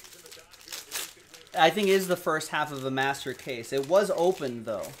 I think is the first half of a master case. It was opened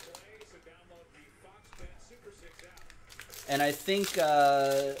though, and I think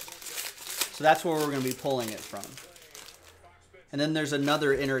so. That's where we're going to be pulling it from. And then there's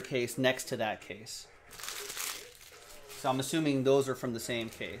another inner case next to that case. So I'm assuming those are from the same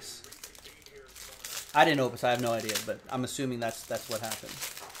case. I didn't open, so I have no idea, but I'm assuming that's what happened.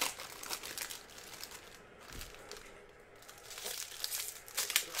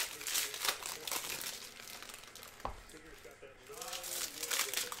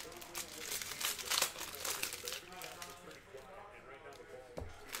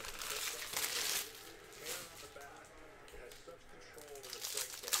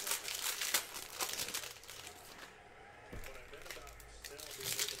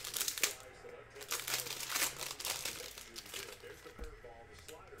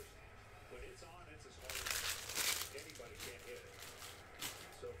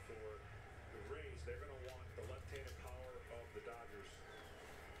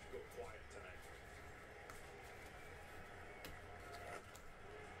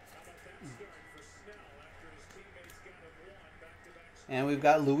 And we've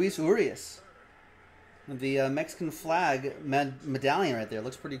got Luis Urias. The Mexican flag medallion right there.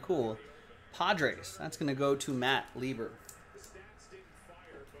 Looks pretty cool. Padres. That's going to go to Matt Lieber.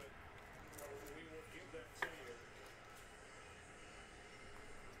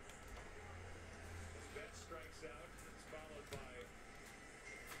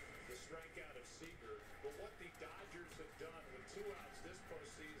 Strikeout of Seager, but what the Dodgers have done with 2 outs this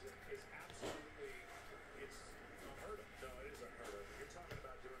postseason is absolutely, it's unheard of. No, it is unheard of. You're talking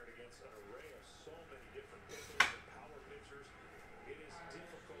about doing it against an array of so many different pitchers and power pitchers. It is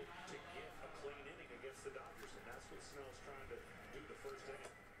difficult to get a clean inning against the Dodgers, and that's what Snell's trying to do the first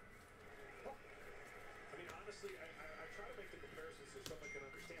inning. I mean, honestly, I try to make the comparisons so someone can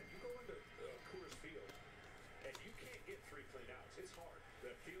understand. You go into Coors Field, and you can't get 3 clean outs. It's hard.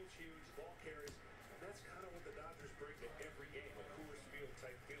 The field's huge, ball carries, and that's kind of what the Dodgers bring to every game, a Coors Field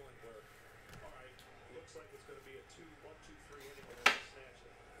type feeling where, all right, looks like it's going to be a 1-2-3 inning and then snatch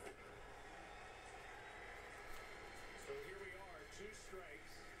it. So here we are, 2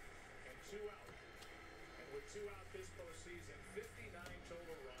 strikes and 2 out. And with 2 out this postseason, 59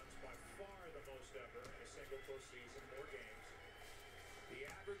 total runs, by far the most ever in a single postseason, more games. The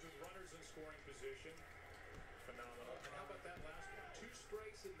average with runners in scoring position, phenomenal. And how about that last one? 2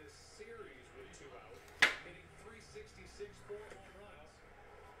 strikes in this series with 2 out, hitting .366, 4 home runs.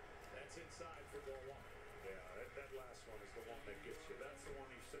 That's inside for ball 1. Yeah, that last one is the one that gets you. That's the one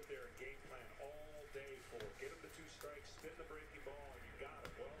you sit there and game plan all day for. Get them to 2 strikes, spin the breaking ball, and you got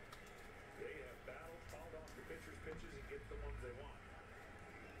it. Well, they have battled, called off the pitcher's pitches, and get the ones they want.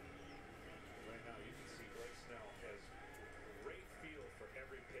 Right now, you can see Blake Snell has great feel for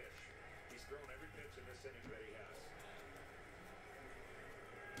every pitch. He's thrown every pitch in this inning that he has.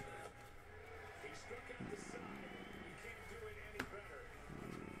 He struck out the side. You can't do it any better.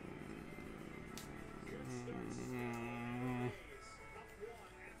 Good start to Snell. Up 1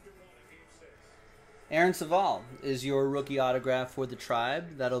 after 1 in Game 6. Aaron Saval is your rookie autograph for the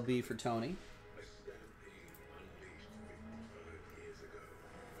Tribe. That'll be for Tony.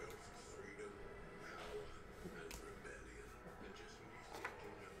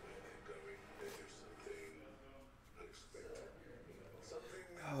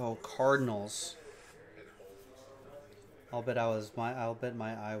 Oh, Cardinals. I'll bet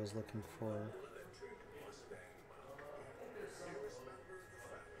my eye was looking for.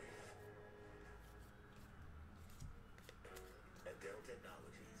 At Dell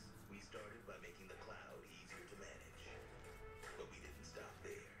Technologies, we started by making the cloud easier to manage. But we didn't stop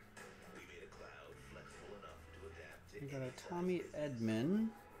there. We made a cloud flexible enough to adapt to We got a any Tommy size business,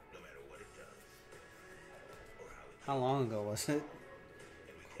 Edman. no matter what it does or how it How long ago was it?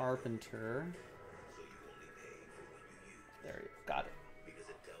 and we can Carpenter. so you only pay for what you use. There you go. Got it. Because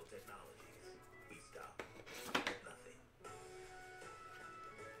at Dell Technologies, we stop at nothing.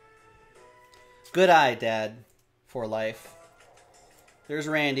 Good eye, Dad, for life. There's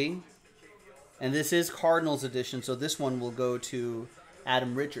Randy. And this is Cardinals edition, so this one will go to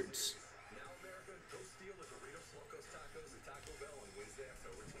Adam Richards. Now, America, go steal a Doritos Locos Tacos at Taco Bell on Wednesday,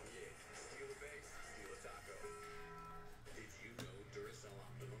 October 28th. Steal a base, steal a taco. Did you know Duracell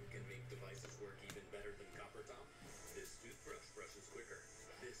Optimum can make devices work even better than copper top? This toothbrush brushes quicker.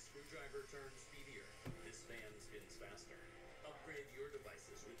 This screwdriver turns speedier. This fan spins faster. Upgrade your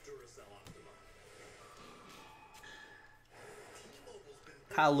devices with Duracell Optimum.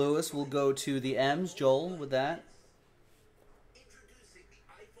 Kyle Lewis will go to the M's. Joel with that. Introducing the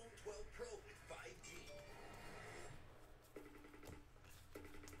iPhone 12 Pro with 5G.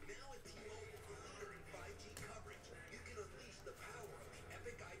 Now at T-Mobile, the leader in 5G coverage, you can unleash the power of the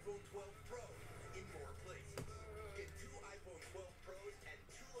epic iPhone 12 Pro in more places. Get 2 iPhone 12 Pros and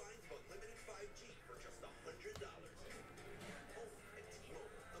 2 lines of unlimited 5G for just $100. Only at T-Mobile,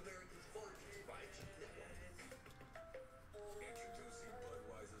 America's largest 5G network. Introducing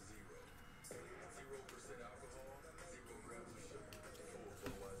Budweiser Zero. 0% alcohol, 0 grams of sugar. Full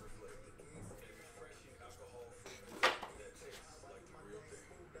Budweiser flavor. A refreshing alcohol-free beer that tastes like the real thing.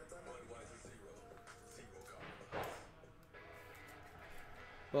 Budweiser Zero. 0 compromise.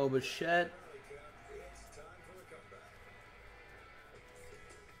 Bo Bichette. It's time for a comeback.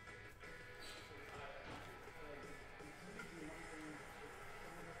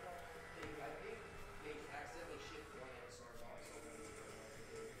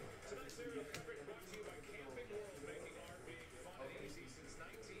 Tonight's area coverage brought to you by Camping World, making RVing fun and easy since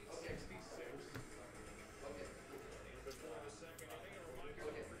 1966. Before the second inning, a reminder,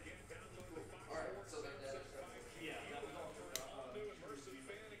 don't forget, download the Fox Sports 765 TV for an all-new immersive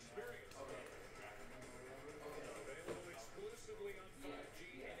fan experience.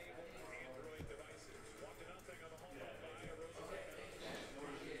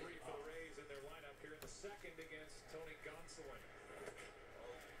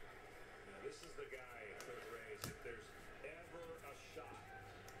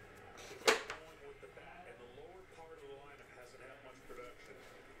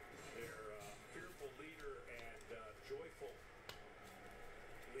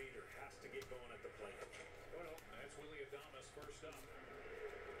 first up.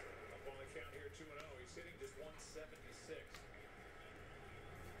 Up on the count here, 2-0. He's hitting just 176.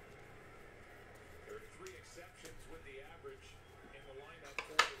 There are 3 exceptions with the average in the lineup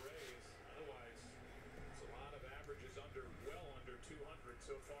for the Rays. Otherwise, it's a lot of averages well under 200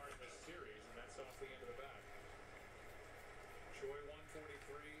 so far in this series, and that's off the end of the bat. Choi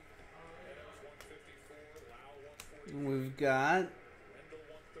 143, Adams 154, Lau 143. We've got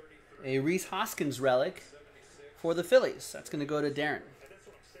a Rhys Hoskins relic for the Phillies. That's going to go to Darren. And that's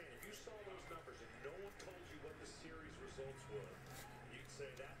what I'm saying. If you saw those numbers and no one told you what the series results were, you'd say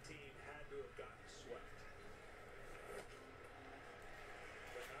that team had to have gotten swept.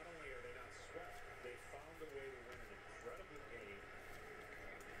 But not only are they not swept, they found a way to win an incredible game.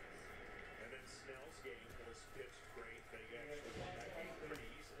 And then Snell's game was pitched great. They actually won that game pretty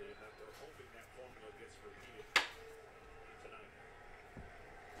easily, and we're hoping that formula gets repeated tonight.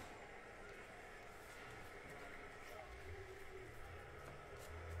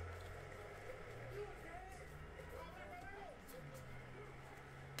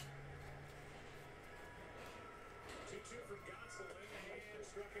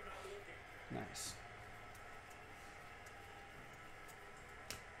 Nice.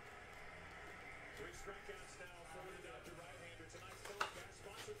 Three strikeouts now for the Dodger right-hander. Tonight's telecast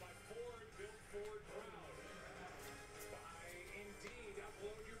sponsored by Ford. Built Ford proud. By Indeed.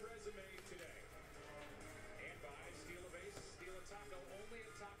 Upload your resume today. And by Steal a Base, Steal a Taco. Only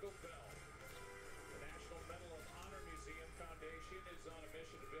at Taco Bell. The National Medal of Honor Museum Foundation is on a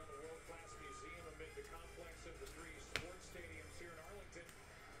mission to build a world-class museum amid the complex of the 3 sports stadiums here in Arlington,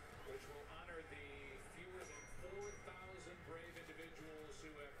 which will honor the fewer than 4,000 brave individuals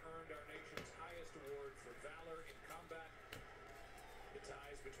who have earned our nation's highest award for valor in combat. The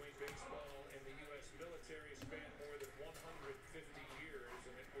ties between baseball and the U.S. military span more than 150 years,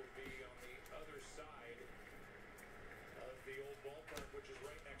 and it will be on the other side of the old ballpark, which is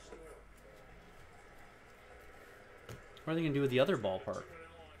right next door. What are they going to do with the other ballpark?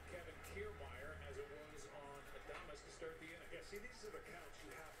 On Kevin Kiermaier, as it was on Adames to start the inning. Yeah, see, these are the counts you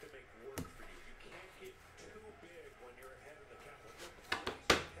have to make work for you. You can't get too big when you're ahead of the count. When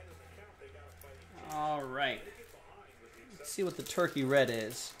they're ahead of the count, they got to fight each other. All right. They get behind with the Let's see what the turkey red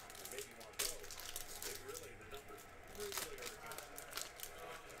is. maybe want to go. They really, the numbers really are good.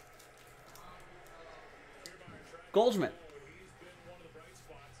 Kiermaier tried to Goldschmidt. go, and he's been one of the bright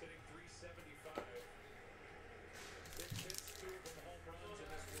spots, hitting .375. 6 hits, 2 of them home runs in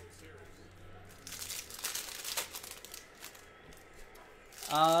this World Series.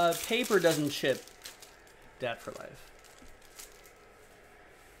 Paper doesn't chip. Debt for life.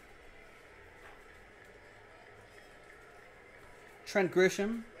 Trent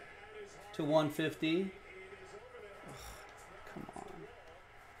Grisham to 150. Ugh, come on.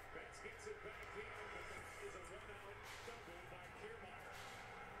 Betts gets it back in, but there is a one-out double by Kiermaier.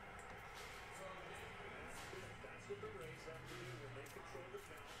 That's what the Rays have to do when they control the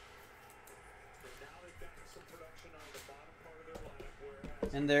count. And now they've gotten some production on the bottom part of their lineup,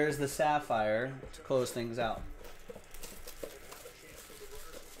 whereas And there's the Sapphire to close things out. they have a chance with the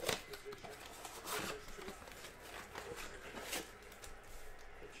runners in scoring position. There's 2 outs.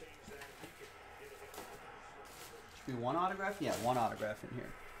 To change that, if he can get a hit with the mouse. Should be 1 autograph? Yeah, 1 autograph in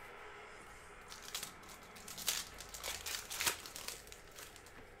here.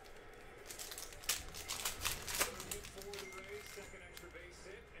 For the Rays, second extra base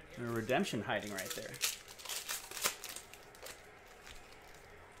hit, and A redemption hiding right there.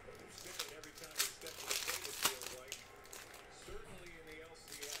 Simmons, every time he steps to the plate, it feels like, certainly in the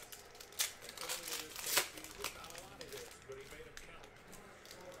LCS, and earlier this postseason, not a lot of hits, but he made them count.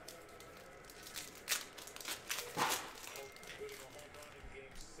 Putting a home run in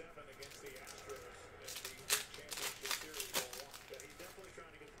Game 7 against the Astros in the World Championship Series will walk. He's definitely trying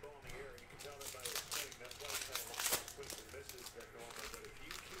to get the ball in the air, and you can tell that by his swing. That's why he's had a lot more swings and misses than normal. But if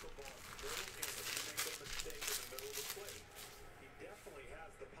you keep a ball middle in, if you make a mistake in the middle of the plate, he definitely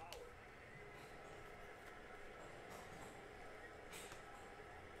has the power.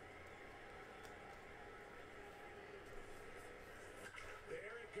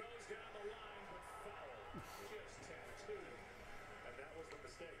 There it goes down the line, but foul. Just tattooed. And that was the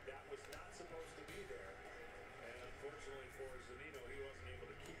mistake. That was not supposed to be there. And unfortunately for Zunino, he wasn't able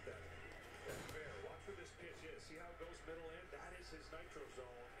to keep that. That's fair. Watch where this pitch is. See how it goes middle in? That is his nitro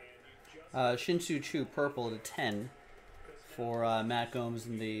zone. And you just Shin-Soo Choo purple to 10 for Matt Gomes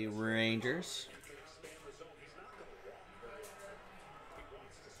and the Rangers. can expand the zone. He's not going to walk very often. He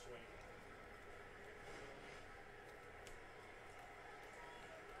wants to swing.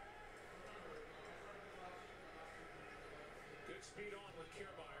 Good speed on with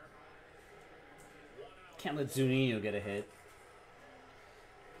Kiermaier. 1 out. Can't let Zunino get a hit.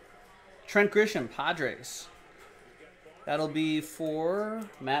 Trent Grisham, Padres. That'll be for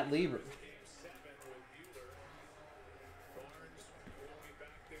Matt Lieber. Game 7 with Bueller. Barnes will be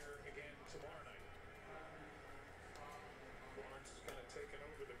back there again tomorrow night. Barnes has kind of taken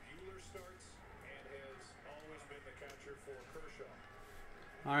over the Bueller starts and has always been the catcher for Kershaw.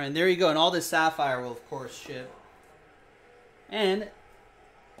 All right, and there you go. And all this Sapphire will, of course, ship. And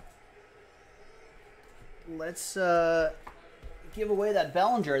let's give away that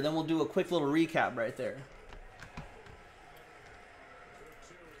Bellinger. Then we'll do a quick little recap right there.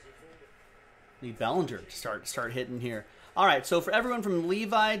 Need Bellinger to start hitting here. All right, so for everyone from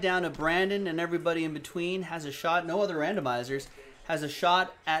Levi down to Brandon and everybody in between has a shot, no other randomizers, has a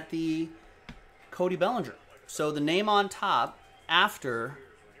shot at the Cody Bellinger. So the name on top after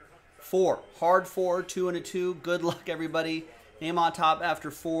 4. Hard 4, 2 and a 2. Good luck, everybody. Name on top after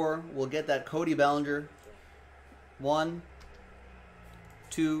 4. We'll get that Cody Bellinger. 1,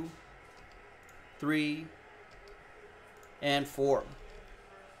 2, 3, and 4.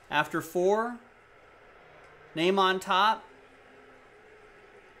 After 4, name on top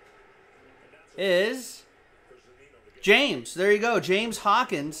is James. There you go. James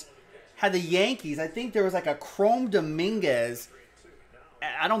Hawkins had the Yankees. I think there was like a Chrome Dominguez.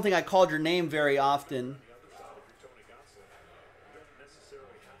 I don't think I called your name very often.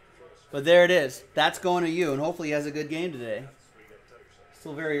 But there it is. That's going to you, and hopefully he has a good game today.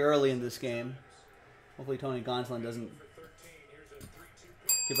 Still very early in this game. Hopefully Tony Gonsolin doesn't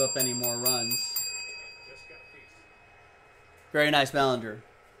give up any more runs. Very nice Bellinger.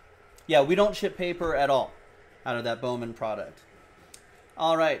 Yeah, we don't ship paper at all out of that Bowman product.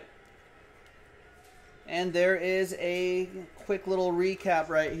 All right. And there is a quick little recap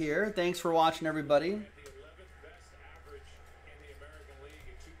right here. Thanks for watching, everybody. The 11th best average in the American League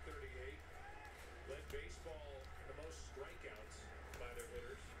at 238. Led baseball in the most strikeouts by their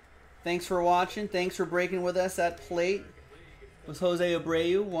hitters. Thanks for watching. Thanks for breaking with us. That plate was Jose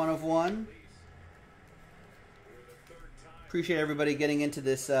Abreu, 1 of 1. Appreciate everybody getting into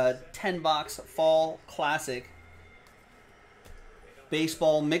this 10-box Fall Classic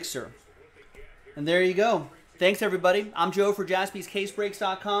baseball mixer. And there you go. Thanks, everybody. I'm Joe for JASPY'S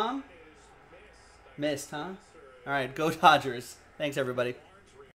CaseBreaks.com. Missed, huh? All right, go Dodgers. Thanks, everybody.